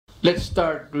Let's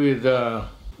start with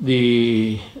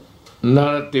the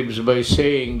narratives by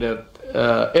saying that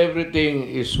everything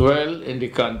is well in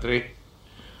the country.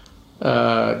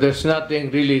 There's nothing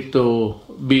really to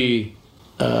be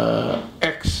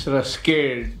extra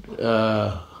scared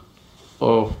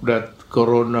of that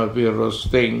coronavirus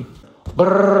thing.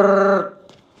 Brrrr!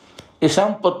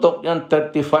 Isang putok yan,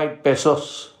 35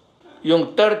 pesos.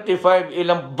 Yung 35,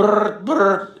 ilang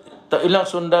brrrr, ilang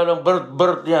sundalong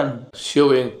brrrr yan.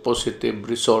 Showing positive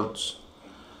results.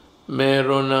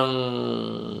 Meron ng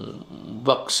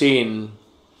vaccine,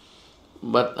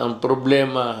 but ang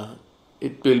problema,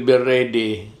 it will be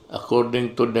ready,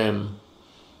 according to them,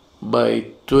 by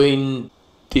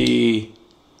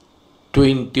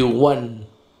 2021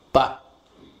 pa.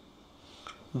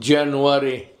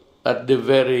 January at the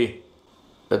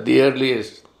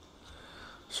earliest.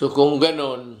 So kung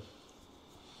ganon,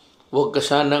 huwag ka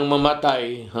sanang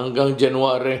mamatay hanggang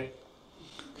January.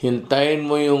 Hintayin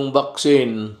mo yung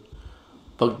vaccine.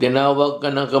 Pag tinawag ka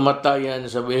ng kamatayan,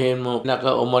 sabihin mo,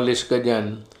 umalis ka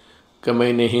dyan,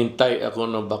 kamay nihintay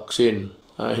ako ng vaccine.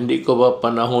 Hindi ko ba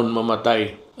panahon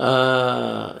mamatay?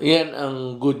 Yan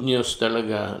ang good news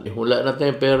talaga. Wala na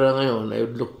tayong pera ngayon. I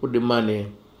look for the money.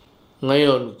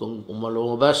 Ngayon, kung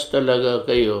malumabas talaga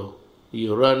kayo,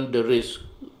 you run the risk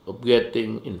of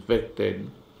getting infected.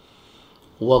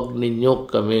 Huwag ninyo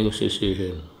kaming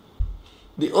sisihin.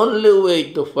 The only way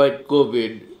to fight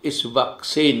COVID is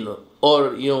vaccine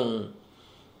or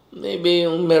maybe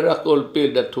yung miracle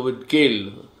pill that would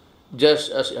kill,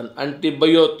 just as an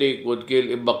antibiotic would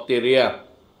kill a bacteria.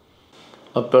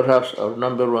 Perhaps our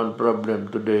number one problem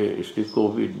today is the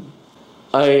COVID.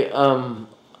 I am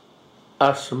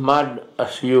as mad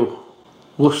as you.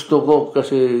 Gusto ko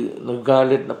kasi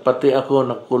nagalit na pati ako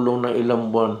nakulong na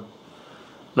ilang buwan.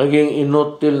 Naging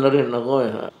inutil na rin ako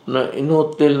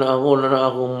inutil na ako na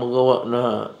akong magawa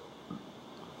na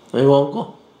ewan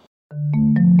ko.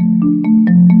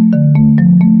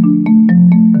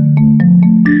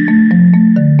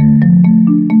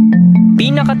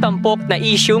 Pinakatampok na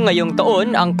issue ngayong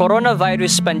taon ang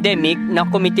coronavirus pandemic na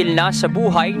kumitil na sa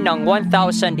buhay ng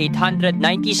 1,897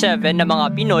 na mga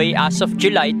Pinoy as of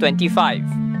July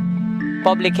 25.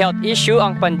 Public health issue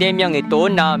ang pandemyang ito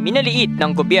na minaliit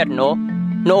ng gobyerno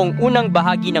noong unang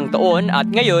bahagi ng taon at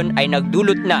ngayon ay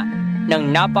nagdulot na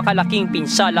ng napakalaking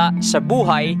pinsala sa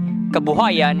buhay,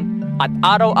 kabuhayan at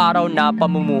araw-araw na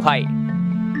pamumuhay.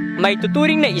 May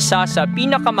tuturing na isa sa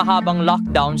pinakamahabang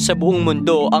lockdown sa buong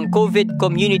mundo ang COVID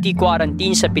community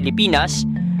quarantine sa Pilipinas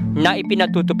na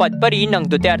ipinatutupad pa rin ng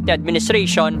Duterte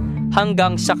administration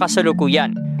hanggang sa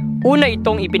kasalukuyan. Una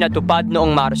itong ipinatupad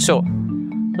noong Marso.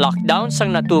 Lockdowns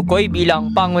ang natukoy bilang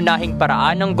pangunahing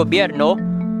paraan ng gobyerno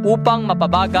upang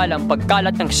mapabagal ang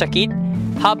pagkalat ng sakit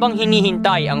habang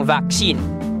hinihintay ang vaccine.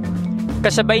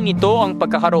 Kasabay nito ang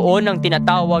pagkakaroon ng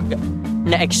tinatawag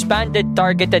na expanded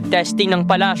targeted testing ng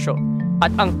palasyo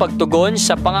at ang pagtugon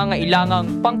sa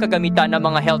pangangailangang pangkagamitan ng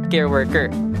mga healthcare worker.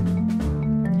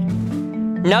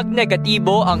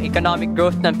 Nagnegatibo ang economic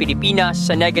growth ng Pilipinas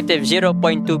sa negative 0.2%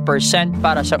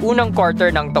 para sa unang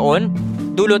quarter ng taon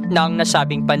dulot ng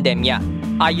nasabing pandemya,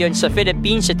 ayon sa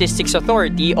Philippine Statistics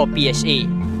Authority o PSA.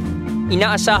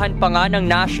 Inaasahan pa nga ng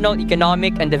National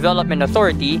Economic and Development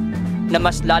Authority na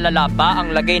mas lalala pa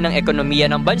ang lagay ng ekonomiya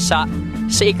ng bansa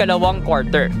sa ikalawang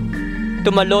quarter.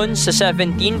 Tumalon sa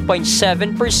 17.7%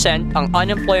 ang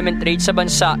unemployment rate sa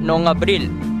bansa noong Abril.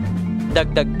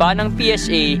 Dagdag pa ng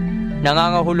PSA,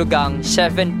 nangangahulugang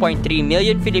 7.3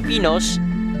 million Filipinos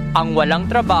ang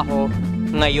walang trabaho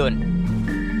ngayon.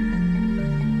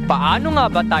 Paano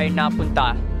nga ba tayo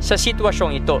napunta sa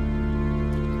sitwasyong ito?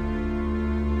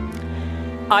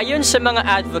 Ayon sa mga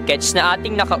advocates na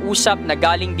ating nakausap na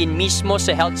galing din mismo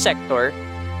sa health sector,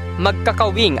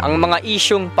 magkakawing ang mga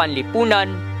isyung panlipunan,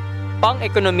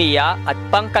 pang-ekonomiya at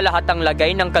pangkalahatang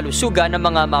lagay ng kalusugan ng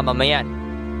mga mamamayan.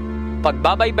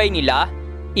 Pagbabaybay nila,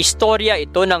 istorya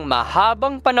ito ng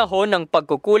mahabang panahon ng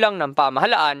pagkukulang ng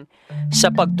pamahalaan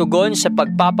sa pagtugon sa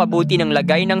pagpapabuti ng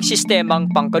lagay ng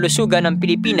sistemang pangkalusugan ng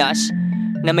Pilipinas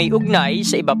na may ugnay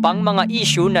sa iba pang mga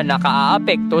isyu na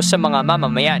nakaaapekto sa mga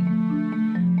mamamayan.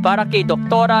 Para kay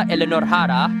Dr. Eleanor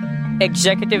Hara,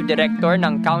 Executive Director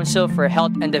ng Council for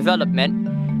Health and Development,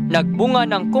 nagbunga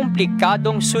ng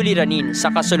komplikadong suliranin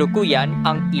sa kasalukuyan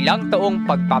ang ilang taong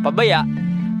pagpapabaya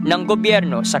ng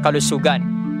gobyerno sa kalusugan.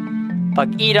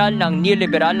 Pag-iral ng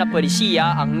neoliberal na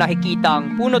polisiya ang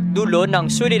nakikitang punot dulo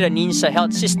ng suliranin sa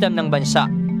health system ng bansa.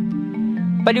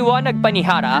 Paliwanag pa ni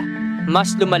Hara,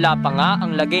 mas lumala pa nga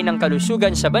ang lagay ng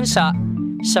kalusugan sa bansa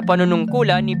sa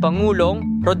panunungkulan ni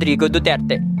Pangulong Rodrigo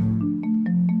Duterte.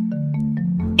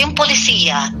 yung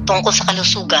polisiya tungkol sa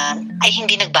kalusugan ay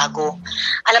hindi nagbago.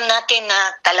 Alam natin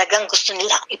na talagang gusto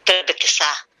nila iperbetisa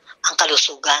ang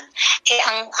kalusugan.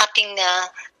 Ang ating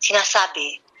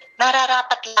sinasabi,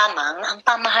 nararapat lamang ang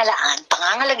pamahalaan,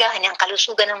 pangangalagaan niya ang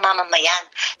kalusugan ng mamamayan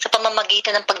sa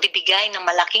pamamagitan ng pagbibigay ng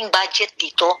malaking budget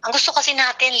dito. Ang gusto kasi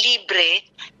natin, libre,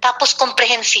 tapos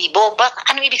komprehensibo.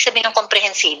 Ano ibig sabihin ng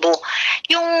komprehensibo?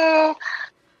 Yung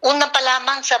una pa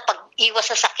lamang sa pag-iwas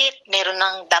sa sakit, meron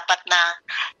ng dapat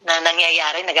na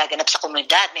nangyayari, nagaganap sa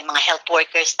komunidad. May mga health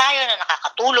workers tayo na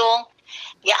nakakatulong.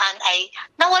 Yan ay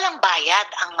nawalang bayad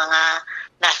ang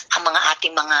mga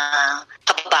ating mga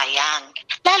kababayan.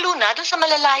 Lalo na doon sa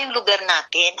malalayong lugar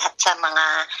natin at sa mga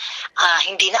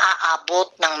hindi naaabot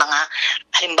ng mga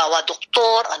halimbawa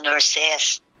doktor o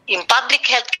nurses. Yung public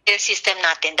healthcare system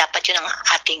natin, dapat yun ang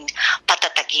ating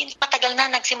patatagin. Matagal na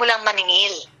nagsimulang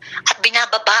maningil at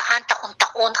binababaan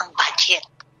taon-taon ang budget.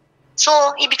 So,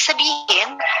 ibig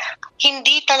sabihin,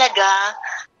 hindi talaga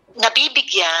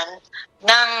nabibigyan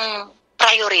ng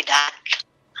prioridad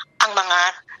ang mga,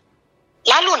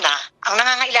 lalo na, ang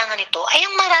nangangailangan nito ay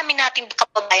ang marami nating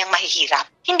kababayang mahihirap.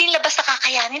 Hindi labas na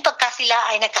kakayanin pagka sila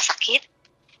ay nagkasakit.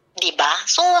 Diba?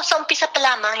 So, sa umpisa pa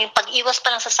lamang, yung pag-iwas pa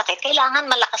lang sa sakit, kailangan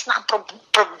malakas na ang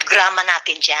programa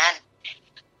natin dyan.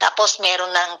 Tapos,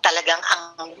 meron nang talagang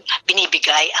ang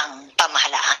binibigay ang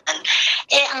pamahalaan.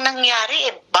 Ang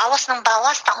nangyari, bawas ng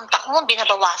bawas, taon-taon,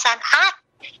 binabawasan, at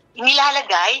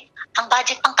nilalagay ang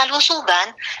budget pang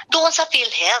kalusugan doon sa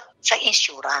PhilHealth, sa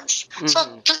insurance. Mm-hmm. So,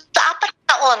 sa 4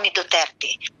 taon ni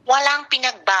Duterte, walang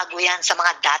pinagbago yan sa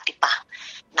mga dati pa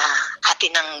na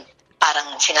atin ang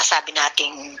parang sinasabi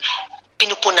nating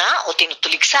pinupuna o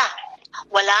tinutuligsa.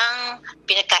 Walang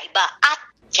pinagkaiba. At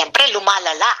siyempre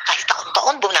lumalala kahit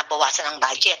taon-taon bumabawasan ang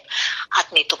budget.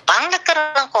 At nito pang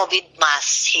nagkaroon ng COVID,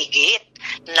 mas higit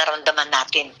naramdaman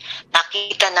natin.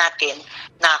 Nakita natin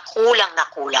na kulang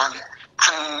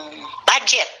ang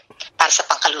budget para sa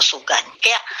pangkalusugan.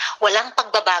 Kaya walang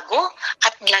pagbabago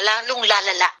at lalong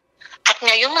lalala. At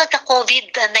ngayong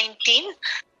nagka-COVID-19,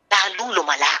 lalong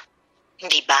lumala.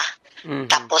 Hindi ba?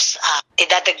 Mm-hmm. Tapos,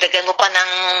 idadagdagan mo pa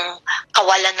ng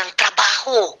kawalan ng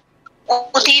trabaho. O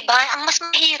di ba? Ang mas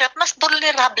mahirap, mas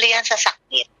vulnerable yan sa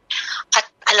sakit. At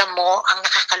alam mo, ang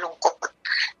nakakalungkot,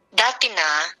 dati na,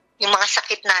 yung mga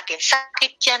sakit natin,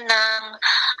 sakit yan ng,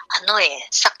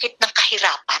 sakit ng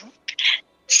kahirapan,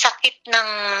 sakit ng,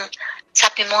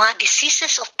 sabi mo nga,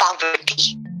 diseases of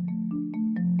poverty.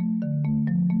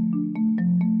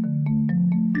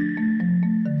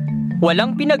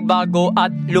 Walang pinagbago at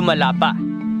lumala pa.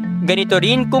 Ganito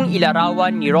rin kung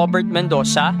ilarawan ni Robert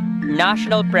Mendoza,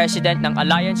 National President ng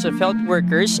Alliance of Health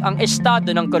Workers, ang estado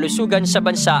ng kalusugan sa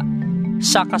bansa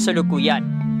sa kasalukuyan.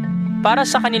 Para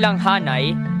sa kanilang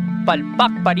hanay, palpak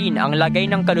pa rin ang lagay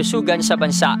ng kalusugan sa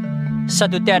bansa sa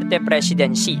Duterte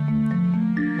presidency.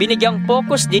 Binigyang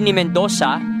focus din ni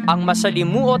Mendoza ang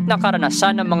masalimuot na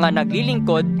karanasan ng mga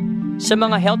naglilingkod sa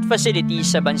mga health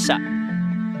facilities sa bansa.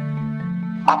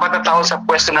 4 na taon sa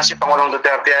pwesto na si Pangulong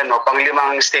Duterte, pang-5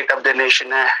 State of the Nation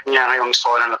na niya ngayong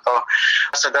zona na to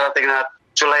sa darating na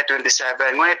July 27.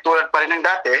 Ngunit tulad pa rin ng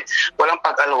dati, walang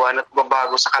pag-alwan at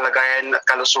babago sa kalagayan at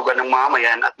kalusugan ng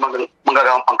mamamayan at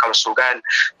manggagawang pangkalusugan.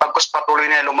 Pagkus patuloy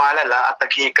na lumalala at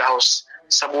naghihikahos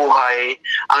sa buhay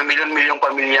ang milyon-milyong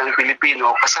pamilyang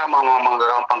Pilipino kasama ang mga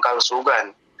manggagawang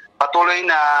pangkalusugan. Patuloy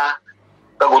na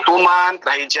kagutuman,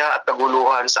 trahedya at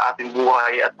kaguluhan sa ating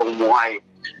buhay at pamumuhay.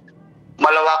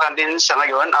 Malawakan din sa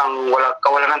ngayon ang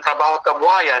kawalan ng trabaho at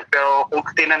kabuhayan, pero kung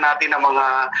tingnan natin ang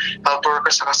mga health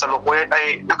workers sa kasalukuyan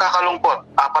ay nakakalungkot.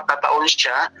 4 na taon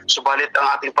siya, subalit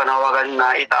ang ating panawagan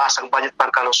na itaas ang budget pang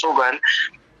kalusugan,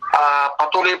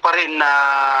 patuloy pa rin na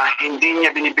hindi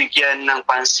niya binibigyan ng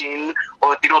pansin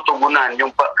o tinutugunan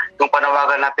yung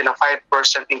panawagan natin na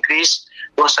 5% increase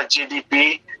doon sa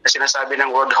GDP na sinasabi ng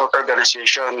World Health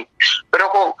Organization. Pero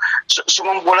kung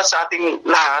sumambulat sa ating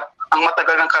lahat, ang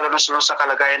matagal ng kalusugan sa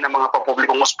kalagayan ng mga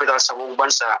pampublikong ospital sa buong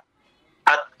bansa.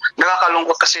 At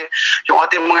nakakalungkot kasi yung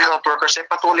ating mga health workers ay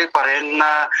patuloy pa rin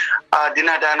na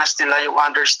dinadanas nila yung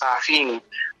understaffing.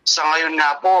 Sa ngayon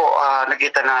nga po,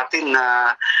 nakita natin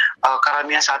na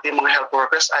karamihan sa ating mga health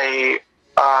workers ay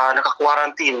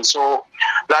naka-quarantine. So,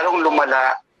 lalong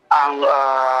lumala ang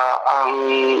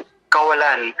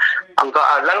kawalan,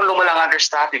 lalong lumala ang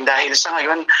understaffing dahil sa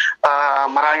ngayon,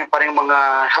 marami pa rin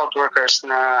mga health workers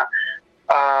na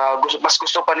mas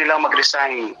gusto pa nilang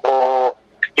mag-resign o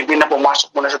hindi na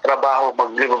pumasok muna sa trabaho,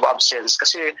 mag-leave of absence.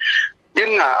 Kasi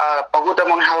yun nga, pagod ang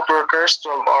mga health workers,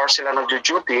 12 hours sila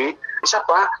nag-duty. Isa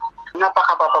pa,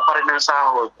 napakababa pa rin ng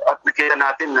sahod. At nakita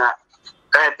natin na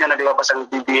kahit nga naglabas ang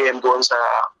DBM doon sa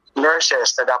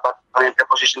nurses na dapat ang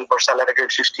preposition for salary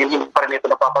grade 15, hindi pa rin ito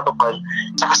napapatupad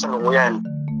sa kasalukuyan.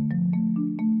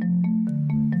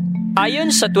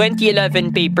 Ayon sa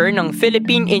 2011 paper ng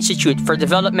Philippine Institute for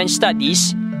Development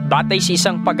Studies, batay sa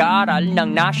isang pag-aaral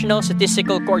ng National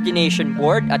Statistical Coordination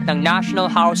Board at ng National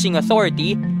Housing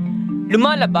Authority,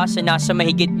 lumalabas na nasa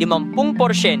mahigit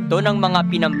 50% ng mga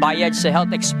pinambayad sa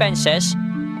health expenses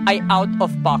ay out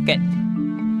of pocket.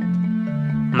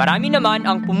 Marami naman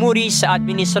ang pumuri sa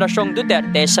Administrasyong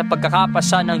Duterte sa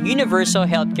pagkakapasa ng Universal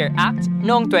Healthcare Act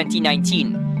noong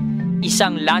 2019,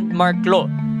 isang landmark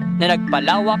law na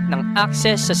nagpalawak ng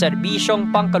access sa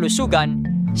serbisyong pangkalusugan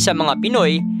sa mga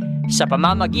Pinoy sa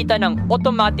pamamagitan ng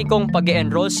otomatikong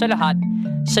pag-e-enroll sa lahat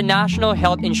sa National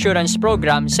Health Insurance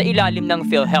Program sa ilalim ng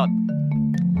PhilHealth.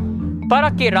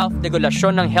 Para kay Ralph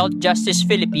Degolacion ng Health Justice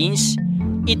Philippines,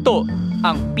 ito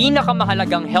ang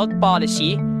pinakamahalagang health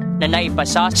policy na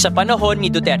naipasa sa panahon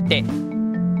ni Duterte.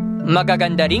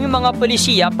 Magaganda ring mga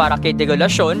polisiya para kay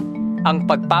Degolacion ang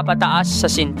pagpapataas sa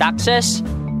sin taxes,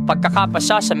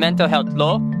 pagkakapasa sa mental health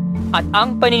law, at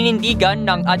ang paninindigan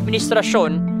ng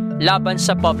administrasyon laban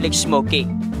sa public smoking.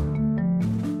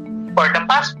 For the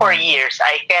past 4 years,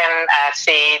 I can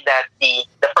say that the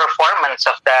performance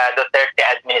of the Duterte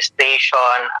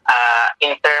administration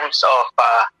in terms of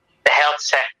the health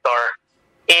sector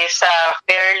is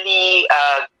fairly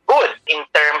good in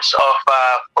terms of,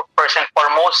 first and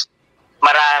foremost,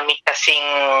 marami kasing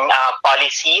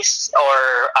policies or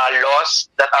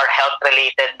laws that are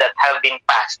health-related that have been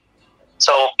passed.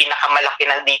 So, pinakamalaki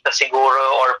na dito siguro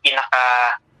or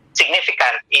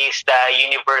pinaka-significant is the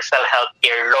Universal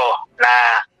Healthcare Law na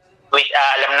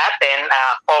alam natin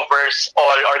covers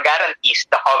all or guarantees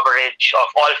the coverage of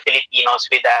all Filipinos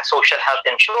with social health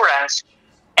insurance.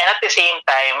 And at the same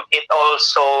time, it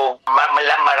also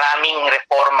maraming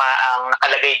reforma ang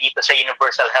nakalagay dito sa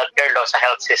Universal Healthcare Law sa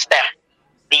health system.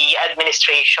 The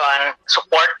administration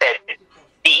supported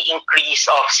the increase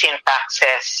of sin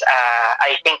taxes,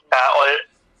 I think all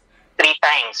 3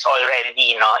 times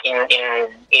already,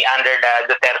 under the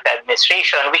Duterte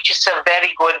administration, which is a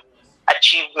very good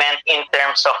achievement in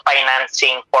terms of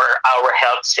financing for our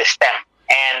health system.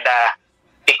 And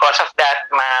because of that,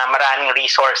 maraming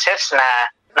resources na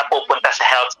napupunta sa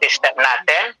health system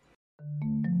natin.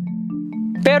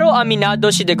 Pero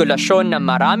aminado si Degolacion na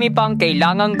marami pang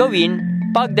kailangang gawin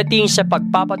pagdating sa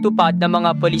pagpapatupad ng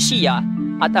mga polisiya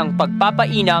at ang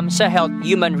pagpapainam sa health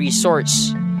human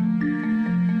resource.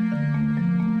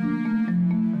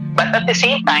 But at the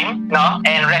same time,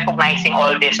 and recognizing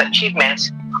all these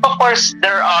achievements, of course,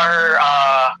 there are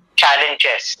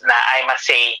challenges na I must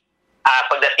say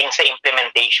pagdating sa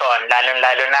implementation.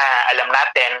 Lalo-lalo na alam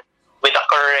natin with the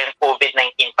current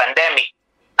COVID-19 pandemic,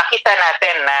 nakita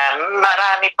natin na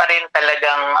marami pa rin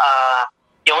talagang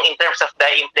yung in terms of the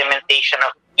implementation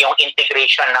of yung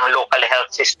integration ng local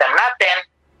health system natin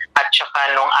at saka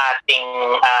nung ating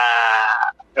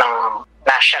ng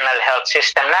national health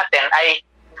system natin ay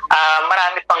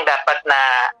marami pang dapat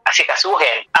na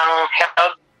asikasuhin. Ang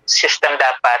health system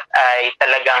dapat ay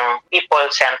talagang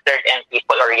people-centered and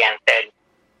people-oriented.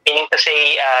 Meaning to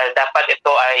say, dapat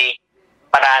ito ay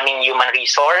maraming human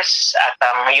resource at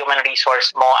ang human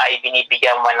resource mo ay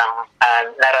binibigyan mo ng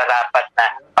nararapat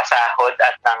na pasahod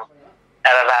at ng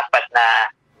nararapat na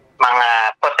mga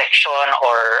protection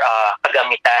or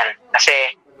kagamitan.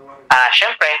 Kasi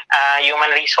syempre,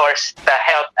 human resource sa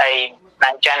health ay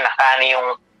nandyan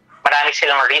yung marami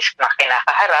silang risk na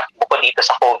kinakaharap bukod dito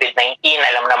sa COVID-19.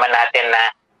 Alam naman natin na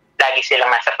lagi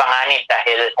silang nasa panganib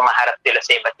dahil umaharap sila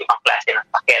sa iba't ibang klase ng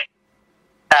sakit.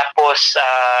 Tapos,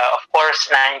 of course,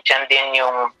 nandiyan din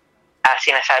yung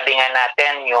sinasabi nga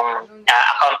natin, yung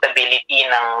accountability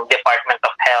ng Department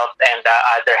of Health and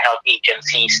other health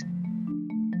agencies.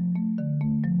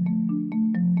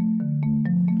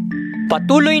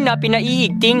 Patuloy na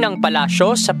pinaiigting ng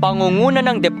palasyo sa pangunguna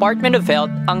ng Department of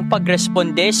Health ang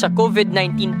pagresponde sa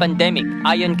COVID-19 pandemic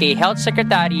ayon kay Health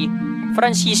Secretary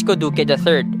Francisco Duque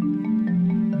III.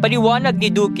 Paliwanag ni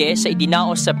Duque sa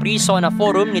idinaos sa Pre-SONA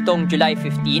Forum nitong July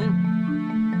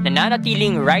 15,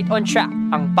 nananatiling right on track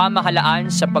ang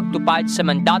pamahalaan sa pagtupad sa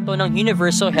mandato ng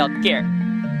Universal Healthcare,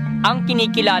 ang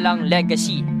kinikilalang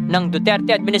legacy ng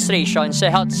Duterte administration sa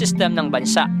health system ng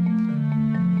bansa.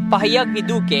 Pahayag ni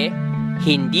Duque,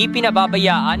 hindi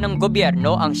pinababayaan ng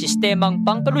gobyerno ang sistemang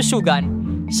pangkalusugan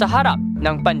sa harap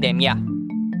ng pandemya.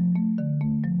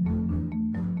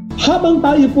 Habang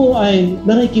tayo po ay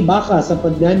nakikibaka sa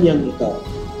pandemyang ito,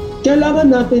 kailangan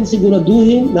natin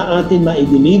siguraduhin na atin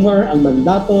ma-deliver ang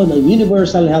mandato ng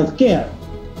Universal Healthcare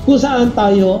kung saan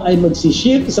tayo ay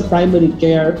magsishift sa primary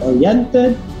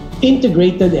care-oriented,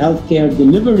 integrated healthcare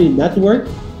delivery network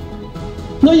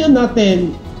Ngayon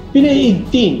natin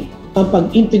pinaiigting ang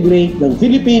pag-integrate ng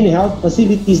Philippine Health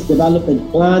Facilities Development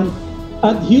Plan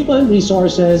at Human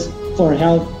Resources for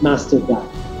Health Master Plan.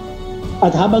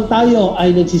 At habang tayo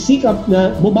ay nagsisikap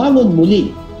na bumangon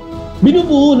muli,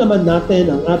 binubuo naman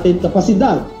natin ang ating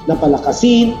kapasidad na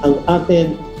palakasin ang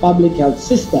ating public health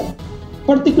system,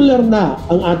 partikular na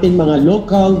ang ating mga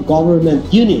local government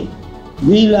unit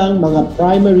bilang mga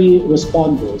primary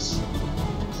responders.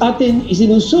 Atin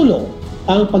isinusulong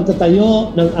ang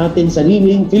pagtatayo ng ating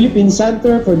sariling Philippine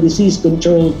Center for Disease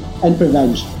Control and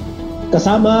Prevention,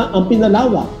 kasama ang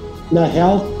pinalawak na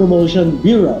Health Promotion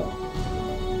Bureau.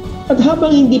 At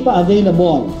habang hindi pa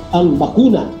available ang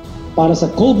bakuna para sa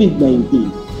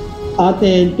COVID-19,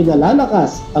 atin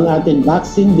pinalalakas ang ating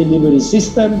vaccine delivery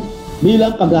system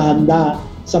bilang paghahanda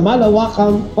sa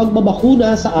malawakang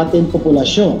pagbabakuna sa ating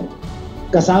populasyon.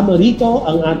 Kasama rito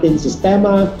ang ating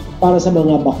sistema para sa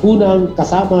mga bakunang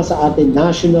kasama sa ating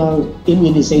National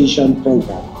Immunization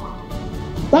Program.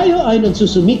 Tayo ay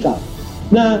nagsusumikap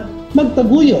na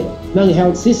magtaguyod ng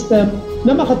health system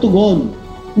na makatugon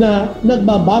na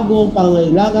nagbabagong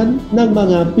pangangailangan ng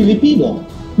mga Pilipino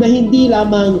na hindi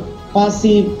lamang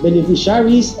passive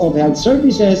beneficiaries of health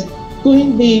services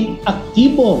kundi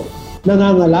aktibo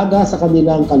nangangalaga sa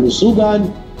kanilang kalusugan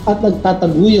at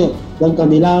nagtataguyod ng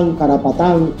kanilang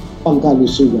karapatang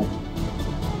pangkalusugan.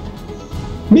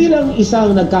 Bilang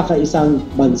isang nagkakaisang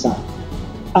bansa,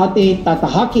 ating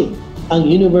tatahakin ang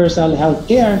universal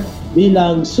healthcare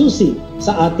bilang susi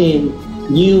sa ating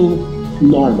new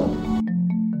normal.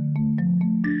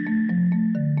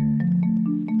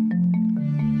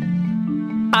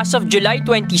 As of July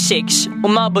 26,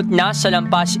 umabot na sa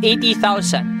lampas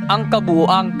 80,000 ang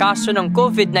kabuuang kaso ng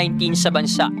COVID-19 sa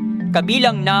bansa,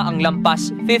 kabilang na ang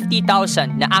lampas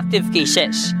 50,000 na active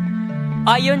cases.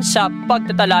 Ayon sa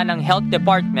pagtatala ng Health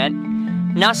Department,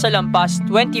 nasa lampas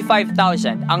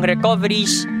 25,000 ang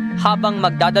recoveries habang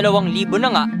magdadalawang-libo na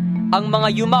nga ang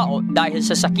mga yumao dahil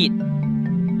sa sakit.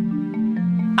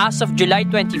 As of July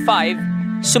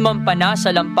 25, sumampa na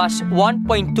sa lampas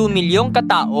 1.2 milyong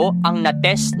katao ang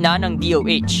natest na ng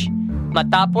DOH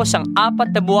matapos ang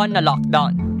 4 na buwan na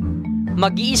lockdown.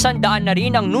 Mag-100 na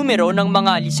rin ang numero ng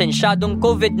mga lisensyadong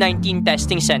COVID-19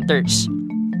 testing centers.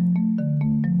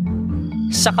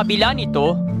 Sa kabila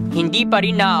nito, hindi pa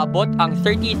rin naaabot ang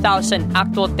 30,000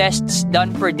 actual tests done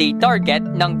per day target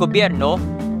ng gobyerno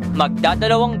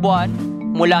magdadalawang buwan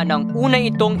mula nang una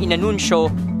itong inanunsyo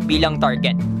bilang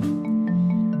target.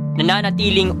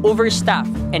 Nananatiling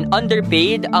overstaffed and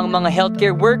underpaid ang mga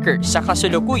healthcare workers sa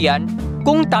kasalukuyan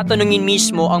kung tatanungin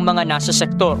mismo ang mga nasa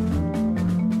sektor.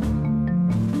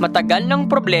 Matagal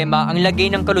ng problema ang lagay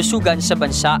ng kalusugan sa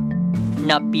bansa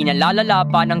na pinalalala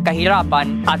pa ng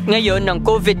kahirapan at ngayon ng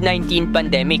COVID-19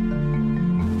 pandemic.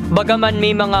 Bagaman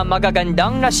may mga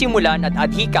magagandang nasimulan at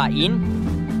adhikain,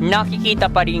 nakikita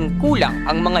pa rin kulang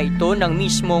ang mga ito ng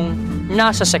mismong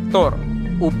nasa sektor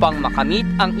upang makamit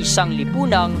ang isang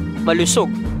lipunang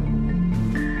malusog.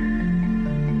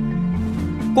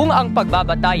 Kung ang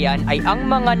pagbabatayan ay ang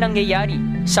mga nangyayari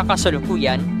sa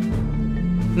kasalukuyan,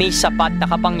 may sapat na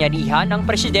kapangyarihan ang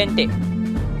presidente.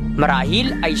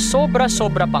 Marahil ay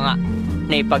sobra-sobra pa nga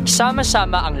na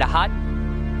ipagsama-sama ang lahat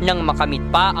nang makamit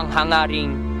pa ang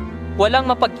hangaring walang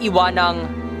mapag-iwanang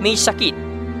may sakit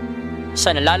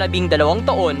sa nalalabing 2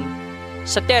 taon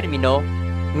sa termino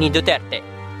ni Duterte.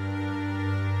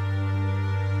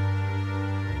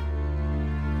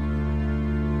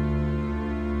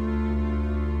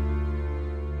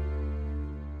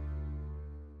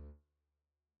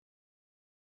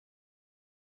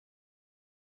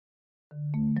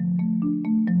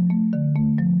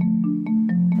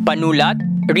 Panulat,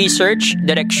 research,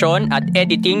 direksyon at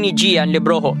editing ni Gian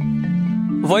Librojo.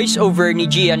 Voice-over ni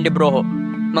Gian Librojo.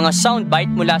 Mga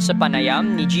soundbite mula sa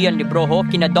panayam ni Gian Librojo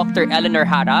kina Dr. Eleanor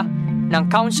Hara ng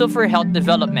Council for Health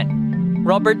Development,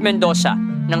 Robert Mendoza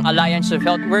ng Alliance of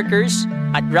Health Workers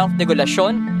at Ralph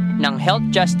Degolacion ng Health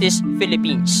Justice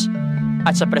Philippines,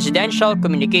 at sa Presidential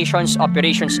Communications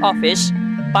Operations Office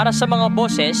para sa mga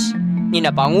boses ni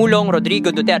na Pangulong Rodrigo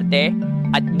Duterte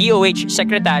at DOH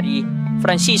Secretary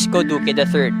Francisco Duque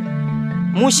III.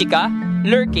 Musika,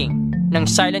 Lurking ng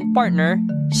Silent Partner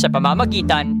sa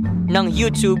pamamagitan ng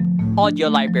YouTube Audio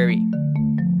Library.